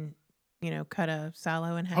and, cut a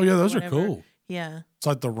silo in half. Oh, yeah, those are cool. Yeah. It's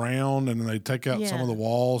like the round, and then they take out some of the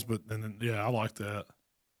walls, I like that.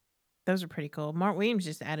 Those are pretty cool. Mark Williams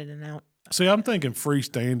just added an out. See, I'm thinking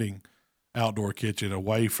freestanding outdoor kitchen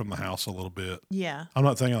away from the house a little bit. Yeah. I'm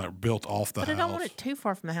not thinking like built off the house. But I don't want it too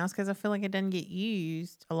far from the house because I feel like it doesn't get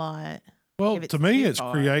used a lot. Well, to me, it's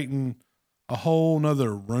creating a whole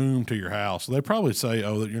nother room to your house. They probably say,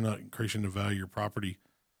 that you're not increasing the value of your property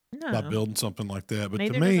by building something like that. But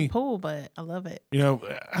neither to me, does a pool, but I love it.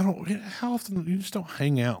 How often you just don't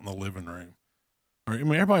hang out in the living room. Or,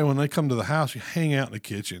 everybody, when they come to the house, you hang out in the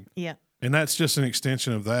kitchen. Yeah. And that's just an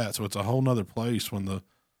extension of that. So it's a whole nother place when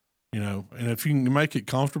and if you can make it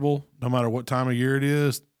comfortable, no matter what time of year it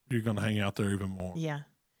is, you're going to hang out there even more. Yeah.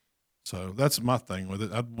 So that's my thing with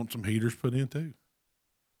it. I'd want some heaters put in too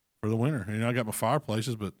for the winter. I got my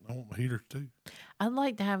fireplaces, but I want my heaters too. I'd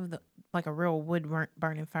like to have a real wood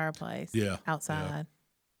burning fireplace. Yeah. Outside.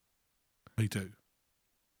 Yeah. Me too.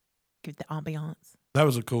 Give the ambiance. That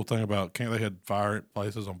was a cool thing about camp. They had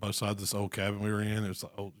fireplaces on both sides of this old cabin we were in. It was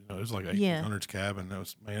old, it was like 1800s cabin.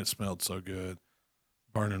 It smelled so good.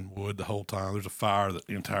 Burning wood the whole time. There's a fire the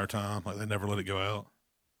entire time. Like they never let it go out.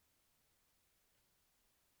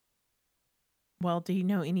 Well, do you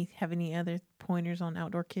have any other pointers on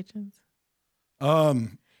outdoor kitchens?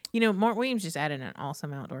 Mark Williams just added an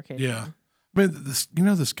awesome outdoor kitchen. Yeah. But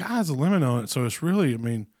the sky's the limit on it. So it's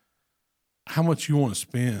really, how much you want to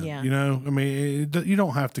spend. Yeah. You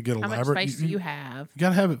don't have to get elaborate. How much space do you have? You got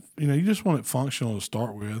to have it, you just want it functional to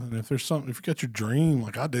start with. And if there's something, if you got your dream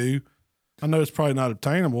like I do, I know it's probably not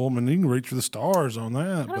obtainable. You can reach for the stars on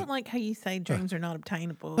that. I don't like how you say dreams are not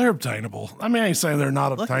obtainable. They're obtainable. I ain't saying they're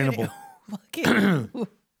not obtainable. Look at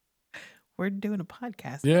we're doing a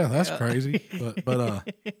podcast. Yeah, that's crazy. But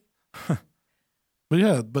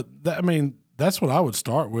yeah, that's what I would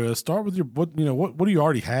start with. Start with what do you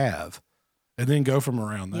already have, and then go from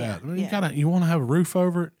around that. You want to have a roof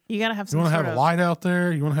over it. You gotta have. You want to have a light out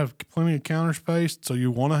there. You want to have plenty of counter space, so you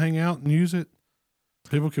want to hang out and use it.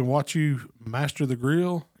 People can watch you master the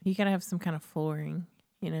grill. You gotta have some kind of flooring,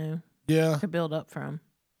 Yeah. to build up from.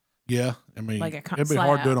 Yeah, like it'd be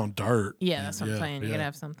hard to do it on dirt. Yeah, that's what I'm saying. You gotta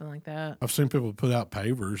have something like that. I've seen people put out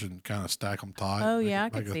pavers and kind of stack them tight. Oh yeah, I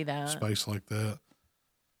could see that. Space like that.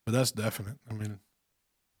 But that's definite. I mean,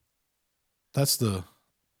 that's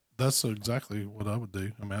exactly what I would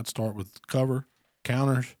do. I mean, I'd start with cover,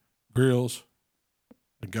 counters, grills,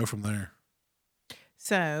 and go from there.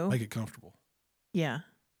 So make it comfortable. Yeah.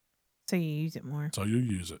 So you use it more. So you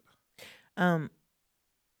use it.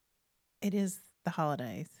 It is the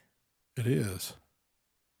holidays. It is.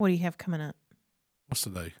 What do you have coming up? What's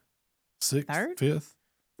today? 6th? 3rd? 5th?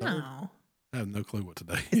 No. I have no clue what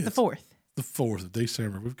today is. It's the 4th. The 4th of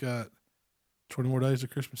December. We've got 20 more days of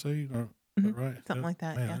Christmas Eve. Right? Something like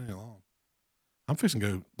that. Man, yeah. that ain't long. I'm fixing to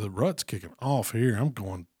go. The rut's kicking off here. I'm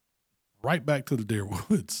going right back to the deer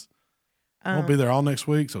woods. I won't be there all next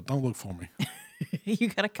week, so don't look for me. You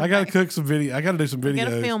gotta come. I gotta cook some video. I gotta do some videos. You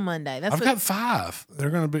gotta film Monday. I've got 5. They're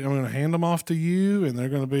gonna be. I'm gonna hand them off to you, and they're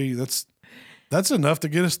gonna be. That's enough to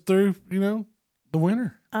get us through. The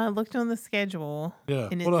winter. I looked on the schedule. Yeah.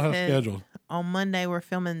 And what do I have scheduled? On Monday, we're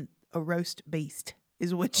filming a roast beast.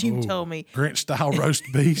 Is what you told me. Grinch style roast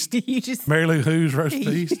beast. You just Mary Lou Who's roast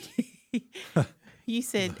beast. You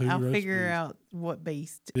said I'll figure out what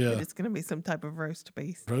beast. Yeah. But it's gonna be some type of roast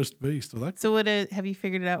beast. Roast beast. Well, so what? Have you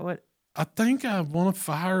figured out what? I think I want to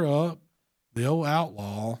fire up the old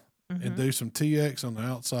Outlaw and do some TX on the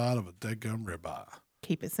outside of a deadgum ribeye.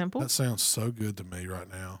 Keep it simple. That sounds so good to me right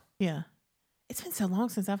now. Yeah. It's been so long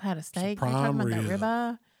since I've had a steak. You're talking about rib. that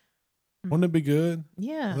ribeye. Wouldn't it be good?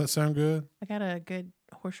 Yeah. Does that sound good? I got a good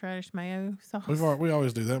horseradish mayo sauce. We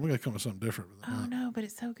always do that. We got to come up with something different. Oh, no, but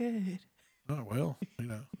it's so good. Oh, well,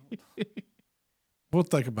 we'll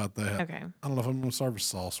think about that. Okay. I don't know if I'm going to serve a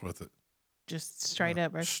sauce with it. Just straight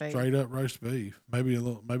up roast beef. Straight up roast beef. Maybe a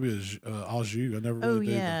little, maybe au jus. I never really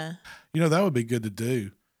did. Yeah. That would be good to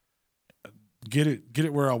do. Get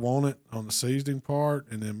it where I want it on the seasoning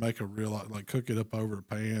part, and then make a real like cook it up over the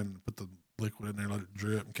pan, put the liquid in there, let it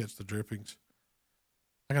drip, and catch the drippings.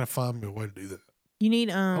 I gotta find me a way to do that. You need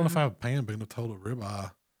I don't know if I have a pan big enough to hold a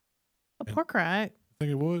ribeye. A pork rack.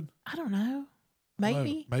 Think it would? I don't know.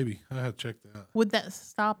 Maybe. Maybe I have to check that. Would that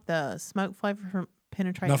stop the smoke flavor from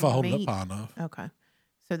penetrating? Not if I the hold meat? it up high enough. Okay.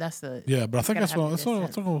 So that's the. Yeah, but I think that's what I was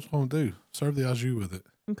going to do. Serve the au jus with it.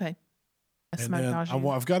 Okay. And then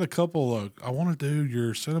I've got a couple. I want to do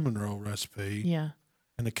your cinnamon roll recipe. Yeah.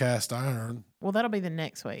 And the cast iron. Well, that'll be the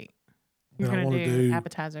next week. You're going to do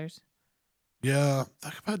appetizers. Yeah,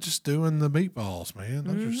 think about just doing the meatballs, man.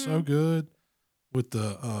 Those are so good with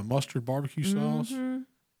the mustard barbecue sauce.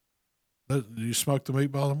 You smoke the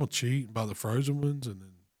meatballs. I'm gonna cheat and buy the frozen ones and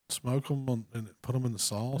then smoke them and put them in the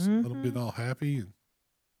sauce and let them get all happy and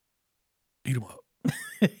eat them up.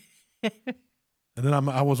 And then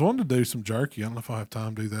I was wanting to do some jerky. I don't know if I have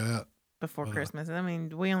time to do that before Christmas. I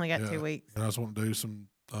mean, we only got 2 weeks. And I was wanting to do some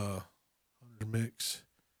mix.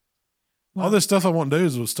 All this stuff I want to do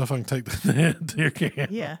is stuff I can take to your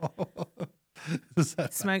camp. Yeah.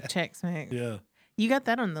 Smoke Chex Mix. Yeah. You got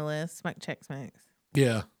that on the list, Smoke Chex Mix.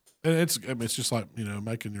 Yeah. And it's just like,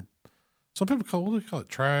 making your, some people call it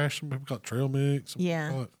trash. Some people call it trail mix. Some people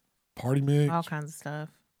call it party mix. All kinds of stuff.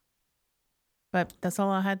 But that's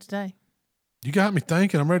all I had today. You got me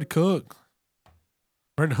thinking. I'm ready to cook.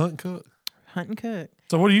 Ready to hunt and cook. Hunt and cook.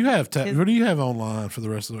 So what do you have? What do you have online for the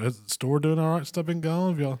rest of it? Is the store doing all right? Stuff been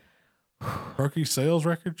gone? Have y'all broke sales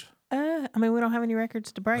records? I mean, we don't have any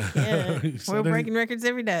records to break yet. We're breaking records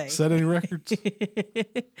every day. Set any records?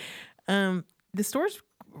 The store's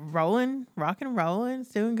rocking and rolling.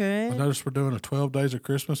 It's doing good. I noticed we're doing a 12 days of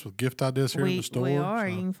Christmas with gift ideas here in the store. We are. So.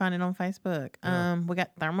 You can find it on Facebook. Yeah. We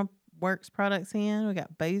got ThermoWorks products in. We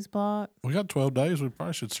got booze blocks. We got 12 days. We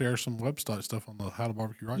probably should share some website stuff on the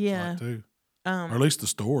HowToBBQRight site too. Or at least the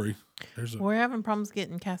story. We're having problems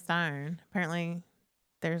getting cast iron. Apparently,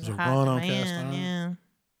 there's a high run demand. On cast iron.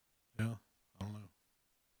 Yeah. I don't know.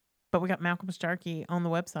 But we got Malcom's jerky on the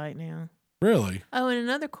website now. Really? Oh, and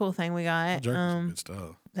another cool thing we got. That jerky's good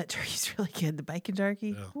stuff. That jerky's really good. The bacon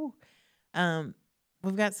jerky. Yeah.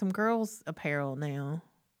 We've got some girls apparel now.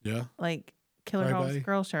 Yeah. Like Killer Holes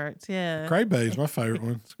girl shirts. Yeah. Cray Bay is my favorite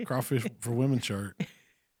one. It's a crawfish for women shirt.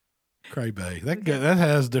 Cray Bay. That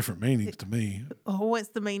has different meanings to me. Oh, what's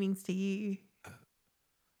the meanings to you?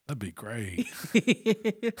 That'd be great.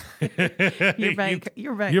 You're Bay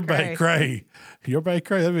Cray. You're Bay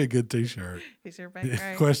Cray. That'd be a good T-shirt. Is your Bay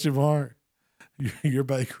Cray? Question mark. Your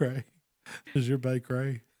Bay Cray. Is your Bay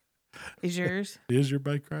Cray? Is yours? Is your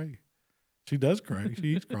Bay Cray? She does cray.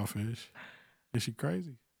 She eats crawfish. Is she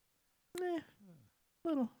crazy?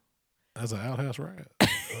 Little. As an outhouse rat.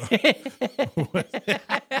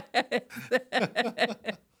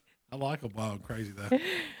 I like a wild and crazy though.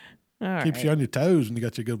 Keeps you on your toes when you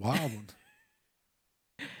got your good wild one.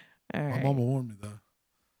 My mama warned me though.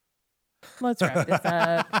 Let's wrap this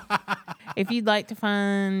up. If you'd like to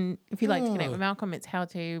connect with Malcolm, it's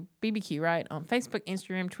HowToBBQRight on Facebook,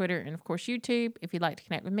 Instagram, Twitter, and of course YouTube. If you'd like to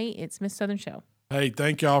connect with me, it's Miss Southern Shell. Hey,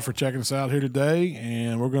 thank y'all for checking us out here today,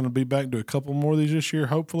 and we're going to be back to a couple more of these this year,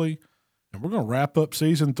 hopefully. And we're going to wrap up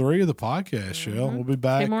season 3 of the podcast, Shell. We'll be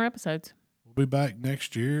back. 2 more episodes. We'll be back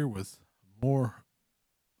next year with more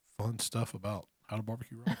fun stuff about how to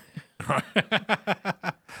barbecue right.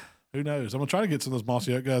 Who knows? I'm going to try to get some of those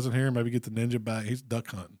Mossy Oak guys in here and maybe get the ninja back. He's duck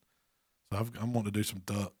hunting. So I'm wanting to do some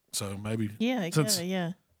duck. So maybe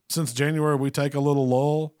since January we take a little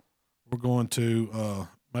lull, we're going to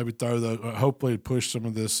maybe hopefully push some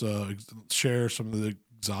of this, share some of the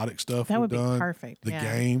exotic stuff that we've would done. Be perfect. The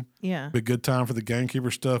game. Yeah. Be a good time for the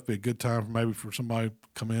gamekeeper stuff. Be a good time for somebody to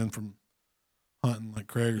come in from hunting like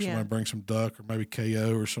Craig or somebody bring some duck or maybe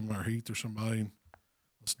KO or or Heath or somebody. And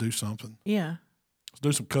let's do something. Yeah. Let's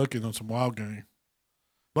do some cooking on some wild game.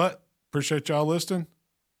 But appreciate y'all listening.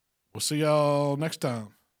 We'll see y'all next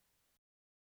time.